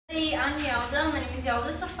Hey, I'm Yalda. My name is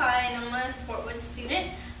Yalda Safai and I'm a Sportwood student.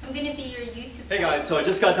 I'm going to be your YouTube. Hey guys, so I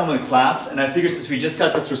just got done with class and I figured since we just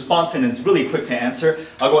got this response and it's really quick to answer,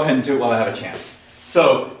 I'll go ahead and do it while I have a chance.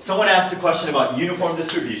 So, someone asked a question about uniform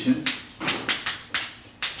distributions.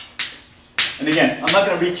 And again, I'm not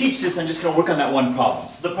going to reteach this, I'm just going to work on that one problem.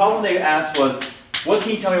 So the problem they asked was, what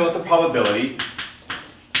can you tell me about the probability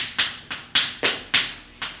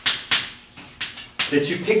that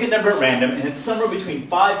you pick a number at random and it's somewhere between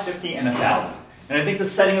 550 and 1,000. And I think the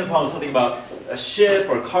setting of the problem is something about a ship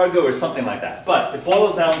or cargo or something like that. But it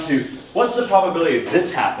boils down to, what's the probability that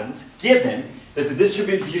this happens, given that the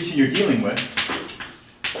distribution you're dealing with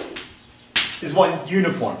is one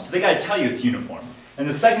uniform. So they got to tell you it's uniform. And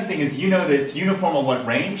the second thing is, you know that it's uniform on what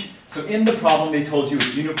range. So in the problem they told you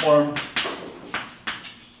it's uniform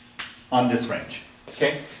on this range.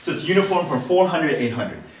 Okay? So it's uniform from 400 to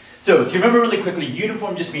 800. So if you remember really quickly,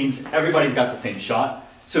 uniform just means everybody's got the same shot.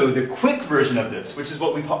 So the quick version of this, which is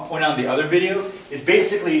what we point out in the other video, is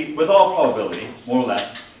basically, with all probability, more or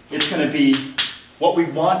less, it's going to be what we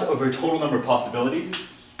want over a total number of possibilities,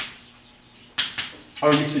 or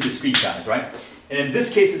at least for discrete guys, right? And in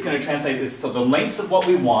this case, it's going to translate this to the length of what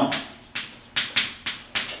we want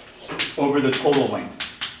over the total length.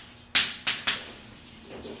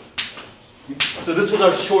 So this was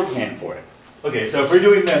our shorthand for it. Okay, so if we're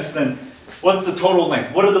doing this, then what's the total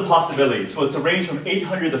length? What are the possibilities? Well, it's a range from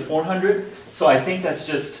 800 to 400, so I think that's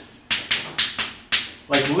just,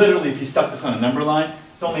 like literally if you stuck this on a number line,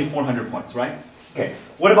 it's only 400 points, right? Okay,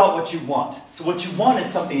 what about what you want? So what you want is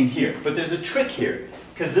something in here, but there's a trick here,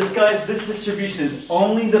 because this distribution is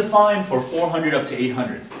only defined for 400 up to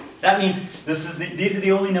 800. That means these are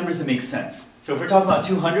the only numbers that make sense. So if we're talking about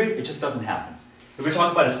 200, it just doesn't happen. If we're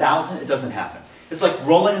talking about 1,000, it doesn't happen. It's like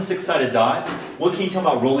rolling a six-sided die. What can you tell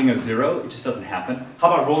about rolling a 0? It just doesn't happen.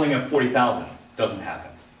 How about rolling a 40,000? Doesn't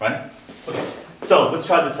happen, right? Okay, so let's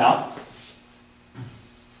try this out.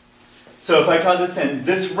 So if I try this in,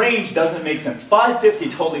 this range doesn't make sense. 550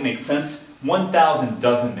 totally makes sense. 1,000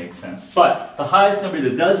 doesn't make sense. But the highest number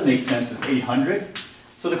that does make sense is 800.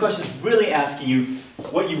 So the question is really asking you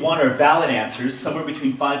what you want are valid answers, somewhere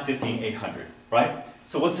between 550 and 800, right?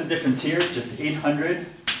 So what's the difference here? Just 800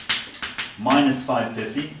 minus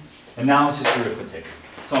 550, and now it's just arithmetic.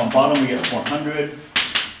 So on bottom we get 400.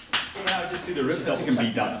 Now just do the arithmetic and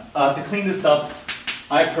be done. To clean this up,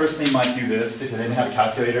 I personally might do this if I didn't have a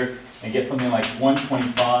calculator and get something like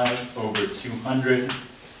 125 over 200,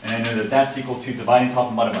 and I know that that's equal to dividing top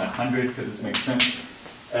and bottom by 100 because this makes sense.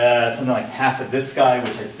 Something like half of this guy,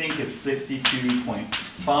 which I think is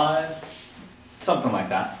 62.5, something like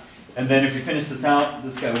that. And then if you finish this out,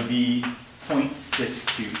 this guy would be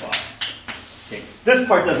 0.625. Okay. This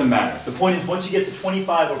part doesn't matter. The point is, once you get to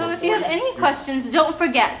 25 over 40... So if you have any questions, don't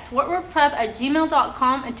forget,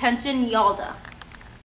 sportwoodprep@gmail.com, attention Yalda.